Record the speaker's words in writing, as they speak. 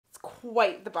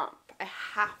quite the bump. I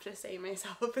have to say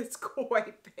myself, it's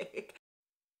quite big.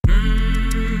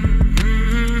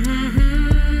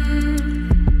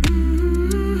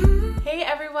 Hey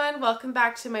everyone, welcome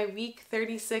back to my week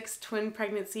 36 twin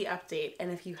pregnancy update.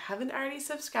 And if you haven't already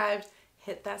subscribed,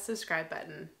 hit that subscribe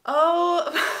button.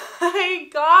 Oh my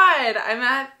God, I'm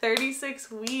at 36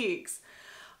 weeks.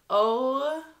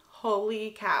 Oh,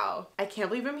 holy cow. I can't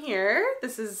believe I'm here.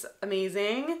 This is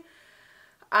amazing.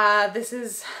 This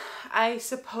is, I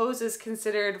suppose, is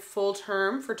considered full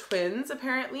term for twins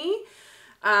apparently.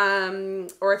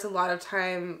 Or it's a lot of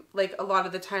time, like a lot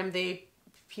of the time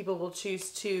people will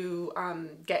choose to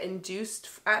get induced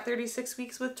at 36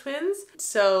 weeks with twins.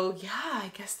 So yeah,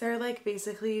 I guess they're like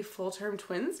basically full-term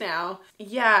twins now.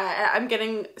 Yeah, I'm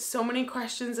getting so many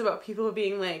questions about people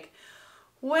being like,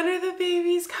 when are the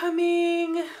babies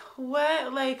coming?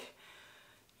 What, like,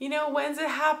 you know, when's it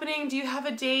happening? Do you have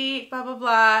a date? Blah, blah,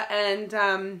 blah.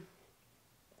 And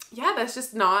yeah, that's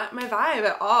just not my vibe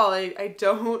at all. I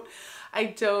don't,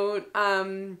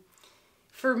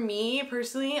 for me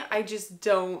personally, I just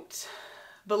don't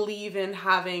believe in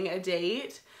having a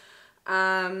date.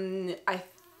 I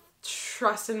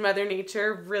trust in Mother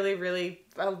Nature really, really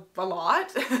a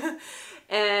lot.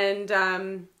 And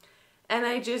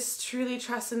I just truly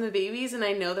trust in the babies, and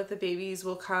I know that the babies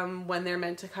will come when they're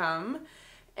meant to come.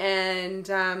 And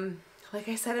like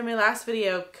I said in my last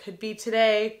video, could be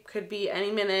today, could be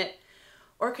any minute,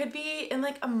 or could be in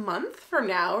like a month from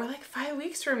now, or like 5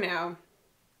 weeks from now.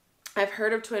 I've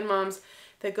heard of twin moms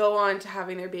that go on to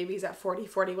having their babies at 40,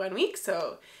 41 weeks.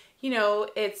 So, you know,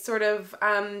 it sort of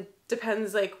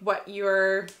depends like what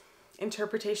your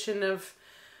interpretation of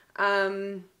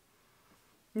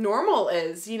normal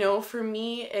is. You know, for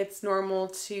me, it's normal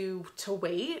to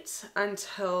wait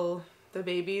until the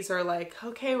babies are like,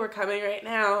 okay, we're coming right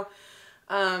now.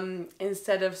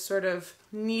 Instead of sort of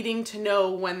needing to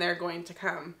know when they're going to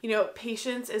come. You know,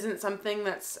 patience isn't something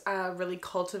that's really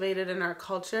cultivated in our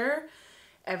culture.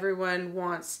 Everyone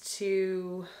wants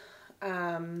to,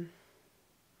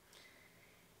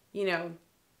 you know,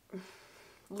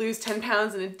 lose 10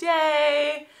 pounds in a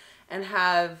day and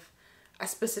have a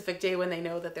specific day when they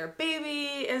know that their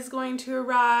baby is going to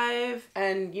arrive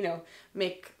and, you know,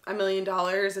 make $1 million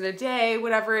in a day,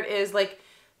 whatever it is. Like,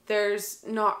 there's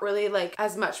not really like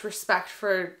as much respect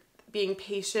for being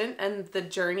patient and the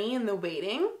journey and the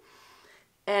waiting.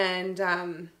 And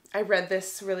I read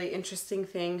this really interesting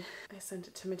thing. I sent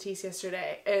it to Matisse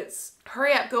yesterday. It's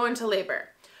hurry up, go into labor.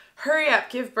 Hurry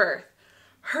up, give birth.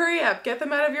 Hurry up, get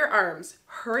them out of your arms.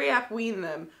 Hurry up, wean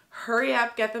them. Hurry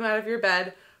up, get them out of your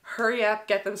bed. Hurry up,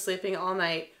 get them sleeping all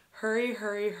night. Hurry,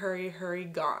 hurry, hurry, hurry,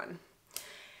 gone.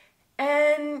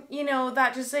 And, you know,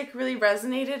 that just like really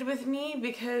resonated with me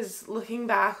because looking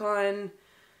back on,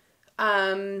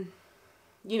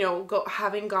 you know,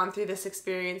 having gone through this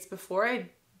experience before, I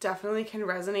definitely can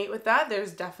resonate with that.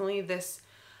 There's definitely this,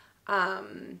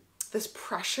 this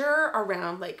pressure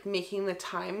around like making the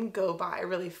time go by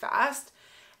really fast.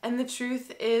 And the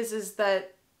truth is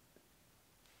that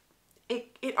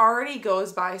it already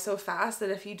goes by so fast that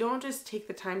if you don't just take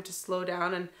the time to slow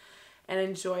down and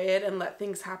enjoy it and let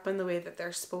things happen the way that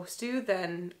they're supposed to,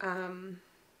 then I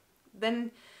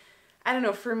don't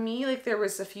know, for me, like there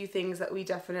was a few things that we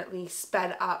definitely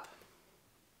sped up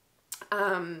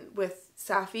with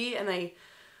Safi, and I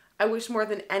wish more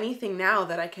than anything now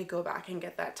that I could go back and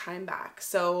get that time back.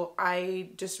 So I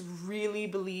just really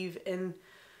believe in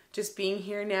just being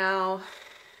here now,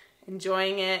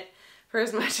 enjoying it for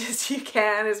as much as you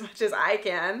can, as much as I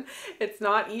can. It's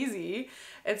not easy.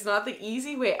 It's not the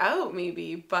easy way out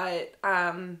maybe, but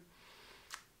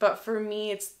for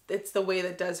me it's the way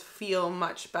that does feel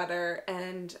much better,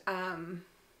 and I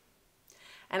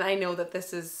know that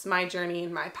this is my journey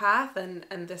and my path,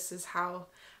 and this is how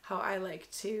I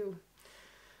like to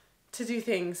do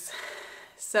things.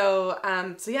 So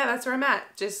yeah, that's where I'm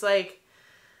at. Just like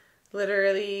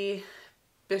literally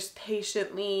just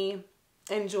patiently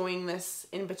enjoying this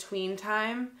in between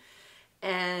time.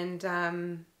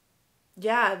 And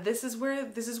yeah, this is where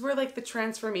like the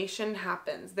transformation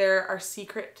happens. There are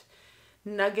secret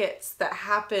nuggets that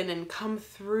happen and come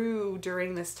through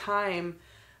during this time.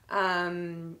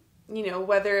 You know,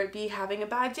 whether it be having a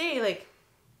bad day, like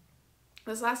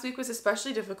this last week was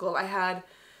especially difficult. I had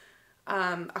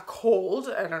a cold.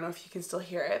 I don't know if you can still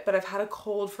hear it, but I've had a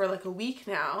cold for like a week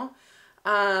now.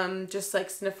 Just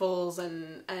like sniffles,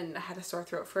 and I had a sore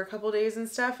throat for a couple days and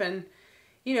stuff. And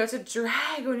you know, it's a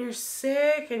drag when you're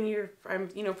sick and I'm,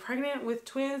 you know, pregnant with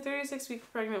twins, 36 weeks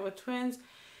pregnant with twins.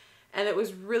 And it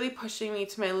was really pushing me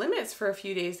to my limits for a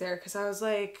few days there, because I was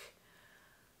like,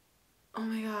 oh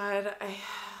my God,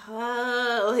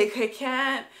 like I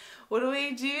can't, what do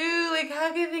I do? Like,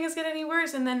 how can things get any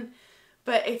worse? And then,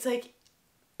 but it's like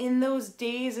in those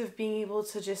days of being able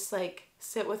to just like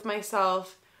sit with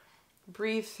myself,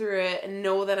 breathe through it, and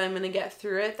know that I'm going to get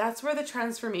through it, that's where the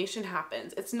transformation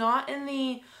happens. It's not in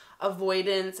the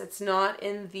avoidance. It's not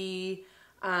in the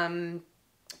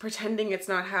pretending it's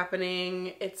not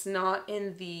happening. It's not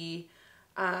in the,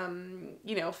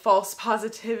 you know, false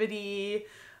positivity.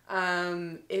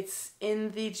 It's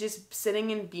in the just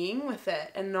sitting and being with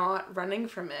it and not running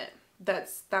from it.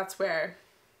 That's where,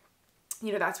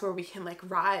 you know, that's where we can like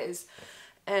rise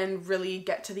and really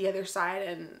get to the other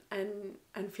side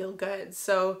and feel good.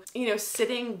 So, you know,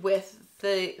 sitting with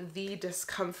the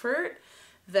discomfort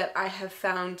that I have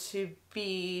found to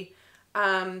be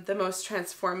the most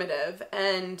transformative.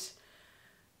 And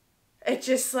it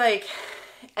just like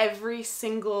every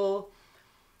single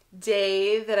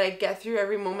day that I get through,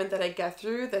 every moment that I get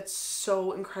through that's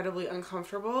so incredibly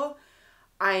uncomfortable,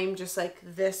 I'm just like,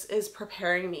 this is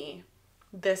preparing me.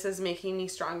 This is making me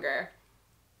stronger.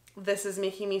 This is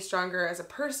making me stronger as a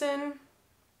person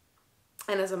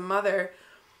and as a mother,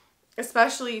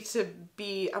 especially to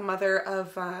be a mother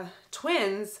of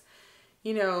twins.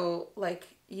 You know, like,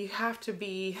 you have to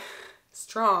be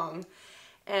strong.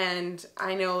 And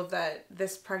I know that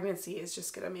this pregnancy is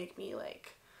just going to make me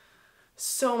like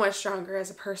so much stronger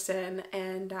as a person.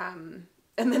 And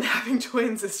then having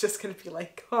twins is just going to be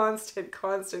like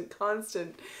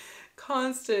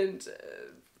constant,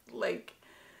 like,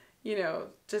 you know,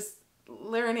 just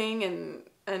learning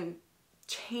and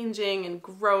changing and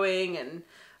growing and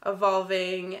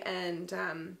evolving. And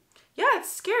yeah,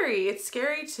 it's scary. It's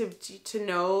scary to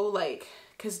know, like,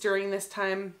 because during this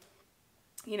time,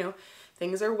 you know,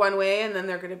 things are one way and then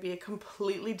they're going to be a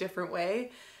completely different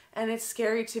way. And it's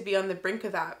scary to be on the brink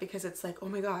of that, because it's like, oh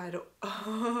my God,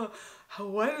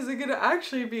 what is it going to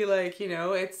actually be like? You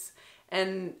know,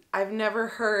 and I've never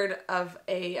heard of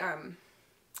a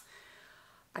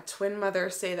twin mother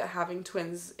say that having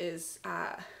twins is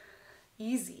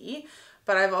easy,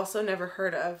 but I've also never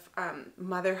heard of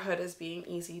motherhood as being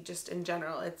easy just in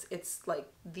general. It's like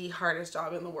the hardest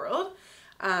job in the world,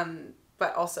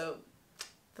 but also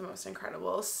the most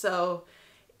incredible. So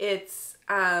it's,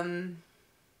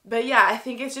 but yeah, I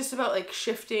think it's just about like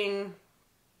shifting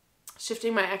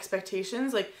my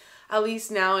expectations. Like, at least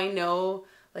now I know,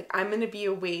 like, I'm going to be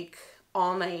awake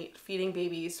all night feeding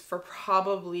babies for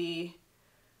probably,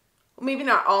 maybe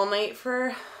not all night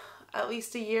for at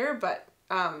least a year, but,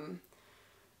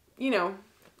 you know,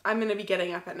 I'm going to be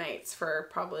getting up at nights for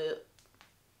probably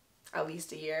at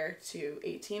least a year to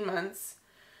 18 months.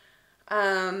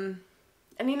 And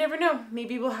you never know,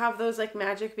 maybe we'll have those like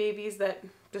magic babies that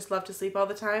just love to sleep all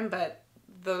the time, but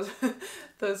those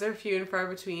are few and far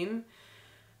between.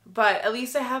 But at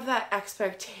least I have that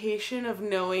expectation of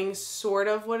knowing sort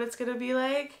of what it's going to be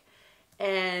like.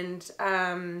 And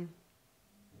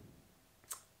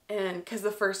because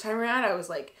the first time around, I was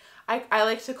like, I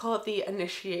like to call it the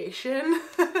initiation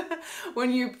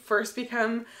when you first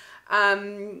become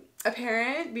a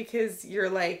parent, because you're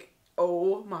like,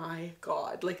 oh my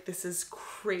God, like, this is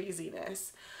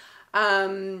craziness.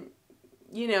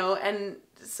 You know, and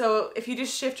so if you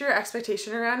just shift your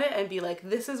expectation around it and be like,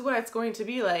 this is what it's going to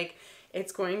be like,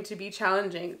 it's going to be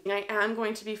challenging. I am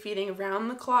going to be feeding around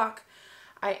the clock.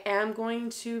 I am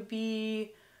going to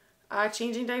be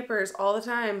changing diapers all the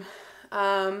time.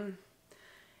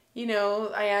 You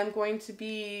know, I am going to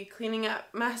be cleaning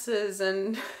up messes,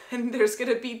 and there's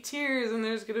going to be tears, and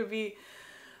there's going to be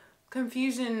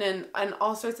confusion and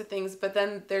all sorts of things. But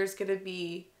then there's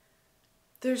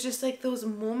just like those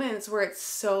moments where it's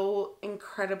so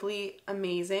incredibly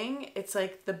amazing. It's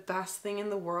like the best thing in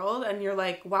the world. And you're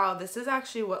like, wow, this is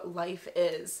actually what life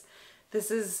is.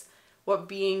 This is what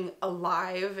being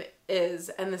alive is.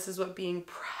 And this is what being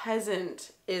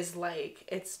present is like.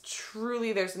 It's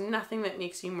truly, there's nothing that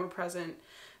makes you more present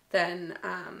than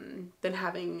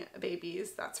having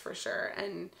babies. That's for sure.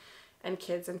 And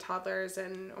kids and toddlers,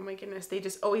 and oh my goodness, they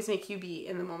just always make you be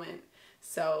in the moment.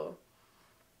 So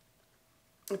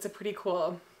it's a pretty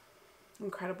cool,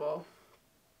 incredible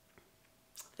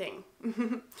thing.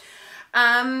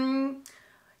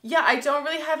 Yeah, I don't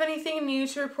really have anything new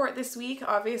to report this week,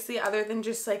 obviously, other than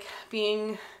just like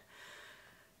getting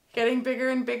bigger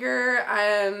and bigger,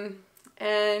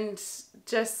 and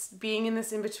just being in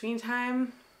this in-between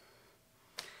time,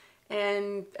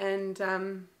 and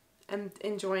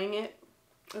enjoying it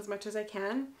as much as I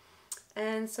can.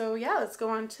 And so yeah, let's go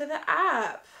on to the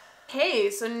app. Okay,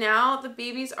 so now the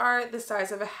babies are the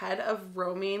size of a head of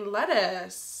romaine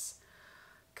lettuce.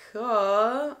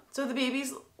 Cool. So the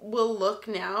babies will look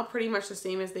now pretty much the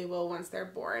same as they will once they're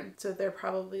born. So they're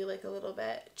probably like a little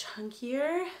bit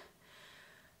chunkier.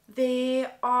 They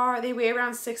weigh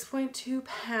around 6.2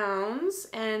 pounds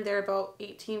and they're about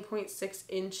 18.6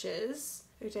 inches.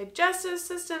 Their digestive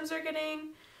systems are getting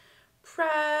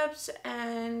prepped,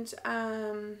 and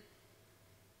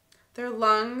their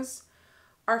lungs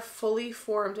are fully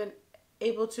formed and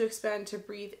able to expand to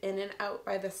breathe in and out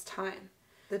by this time.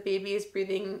 The baby is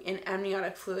breathing in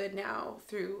amniotic fluid now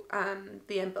through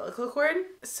the umbilical cord.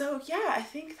 So yeah, I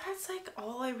think that's like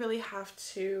all I really have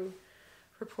to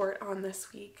report on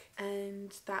this week.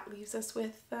 And that leaves us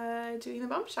with doing the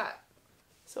bump shot.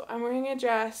 So I'm wearing a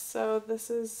dress, so this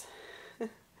is...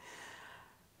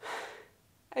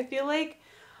 I feel like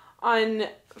on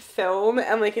film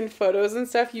and like in photos and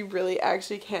stuff, you really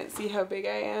actually can't see how big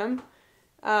I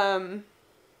am.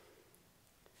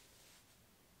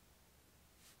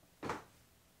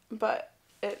 But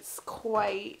it's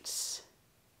quite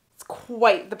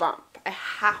the bump. I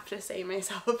have to say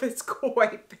myself, it's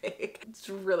quite big. It's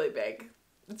really big.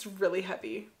 It's really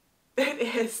heavy. It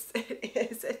is.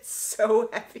 It's so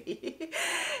heavy.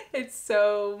 It's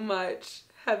so much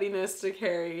heaviness to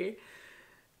carry.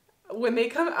 When they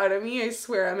come out of me, I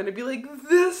swear I'm gonna be like,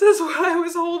 this is what I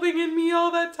was holding in me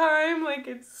all that time. Like,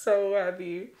 it's so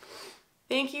heavy.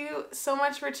 Thank you so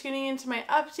much for tuning into my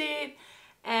update,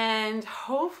 and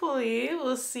hopefully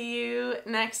we'll see you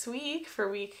next week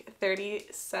for week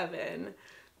 37.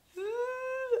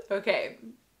 Okay,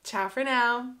 ciao for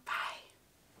now. Bye.